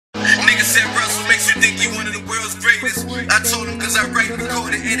what makes you think you one of the world's greatest? I told him cause I write,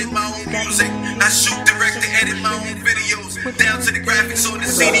 record, and edit my own music. I shoot, direct, and edit my own videos. Down to the graphics on the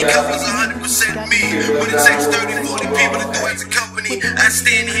CD covers, 100% me. But it takes 30, 40 people to do as a company. I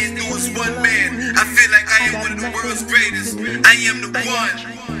stand here and do as one man. I feel like I am one of the world's greatest. I am the one,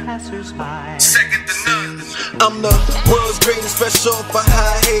 second to none. I'm the world's greatest, fresh off my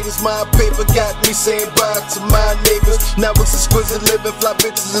high haters. My paper got me saying bye to my neighbors. Now it's exquisite living, fly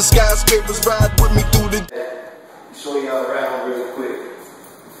bitches and skyscrapers. Ride with me through the show y'all around real quick.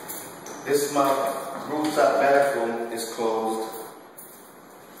 This is my rooftop bathroom. It's closed.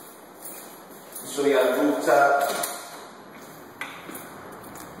 Show y'all the rooftop.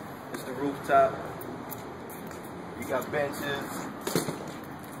 It's the rooftop. You got benches.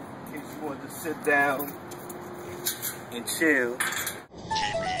 In case you want to sit down and chill.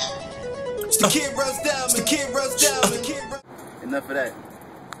 It's the kid Russ Dymond. The kid Russ Dymond. Enough of that.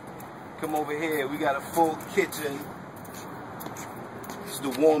 Come over here. We got a full kitchen. It's the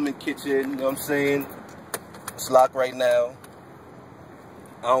warming kitchen. You know what I'm saying? It's locked right now.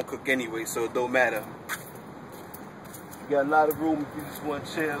 I don't cook anyway, so it don't matter. You got a lot of room if you just want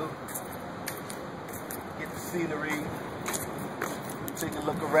to chill. Get the scenery. Take a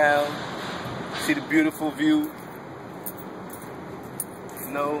look around. See the beautiful view.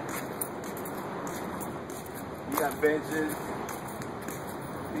 You know, you got benches.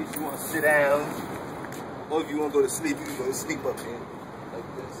 If you want to sit down, or if you want to go to sleep, you can go to sleep up here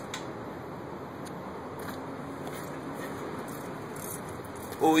like this.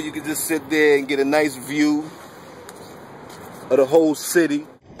 Or you can just sit there and get a nice view of the whole city.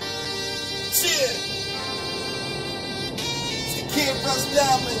 Cheer! It's the kid Russ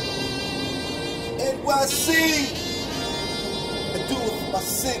Dymond, NYC. I do it for my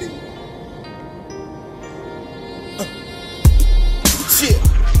city. Cheer!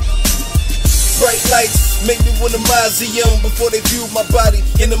 Bright lights make me want a mausoleum before they view my body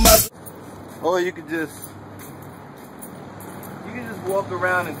in the mausoleum. Or you can just walk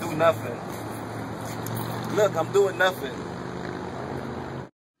around and do nothing. Look, I'm doing nothing.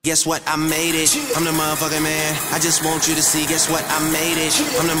 Guess what? I made it. I'm the motherfucking man. I just want you to see. Guess what? I made it.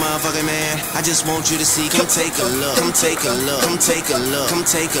 I'm the motherfucking man. I just want you to see. Come take a look. Come take a look. Come take a look. Come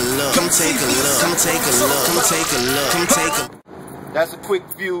take a look. Come take a look. Come take a look. Come take a look. Come take a. That's a quick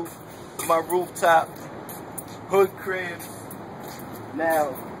view of my rooftop hood crib.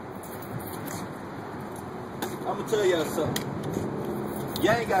 Now, I'm gonna tell y'all something.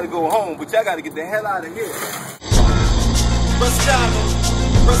 Y'all ain't gotta go home, but y'all gotta get the hell out of here. Russ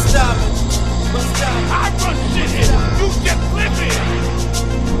Dymond, Russ Dymond, Russ Dymond. I run shit here. You just live here.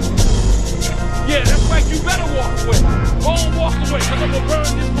 Yeah, that's right. You better walk away. Go and walk away, cause I'm gonna burn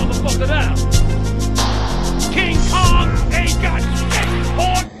this motherfucker down. King Kong ain't got shit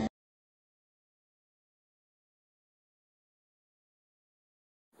on.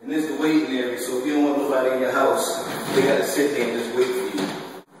 And this is the waiting area, so if you don't want nobody in your house, they gotta sit there and just wait